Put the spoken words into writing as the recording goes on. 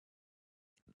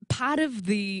part of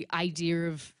the idea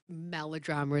of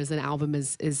Melodrama as an album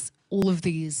is all of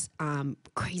these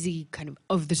crazy kind of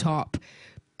over the top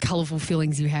colorful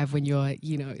feelings you have when you're,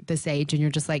 you know, this age and you're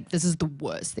just like, this is the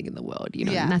worst thing in the world, you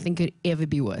know, nothing could ever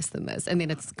be worse than this. And then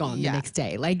it's gone the next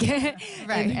day. Like,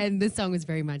 and this song was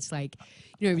very much like,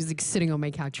 you know, I was like sitting on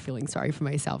my couch feeling sorry for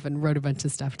myself and wrote a bunch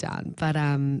of stuff down. But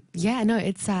yeah, no,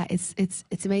 it's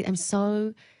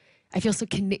amazing. I feel so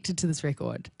connected to this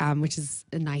record, which is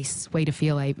a nice way to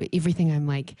feel. Everything I'm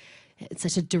like, it's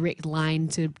such a direct line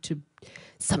to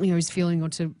something I was feeling or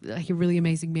to like a really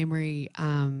amazing memory.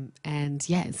 And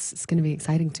yeah, it's going to be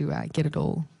exciting to get it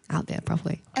all out there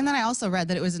properly. And then I also read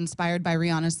that it was inspired by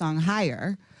Rihanna's song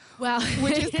Higher. Well,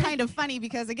 which is kind of funny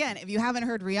because, again, if you haven't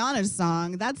heard Rihanna's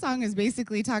song, that song is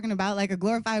basically talking about like a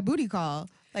glorified booty call.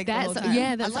 Like that's,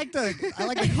 yeah, I like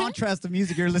the contrast of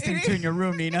music you're listening to in your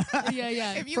room, Nina.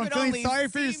 Yeah. If you From could feeling only sorry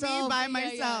for see yourself me by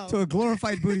myself to a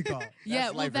glorified booty call. Yeah,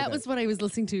 well, that was what I was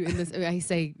listening to in this. I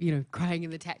say, you know, crying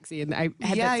in the taxi, and I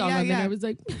had that song on, and I was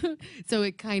like, so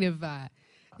it kind of.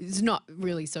 It's not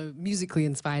really so musically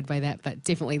inspired by that, but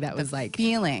definitely that was like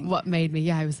feeling what made me.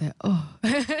 Yeah, I was like, oh,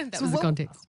 that was the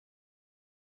context.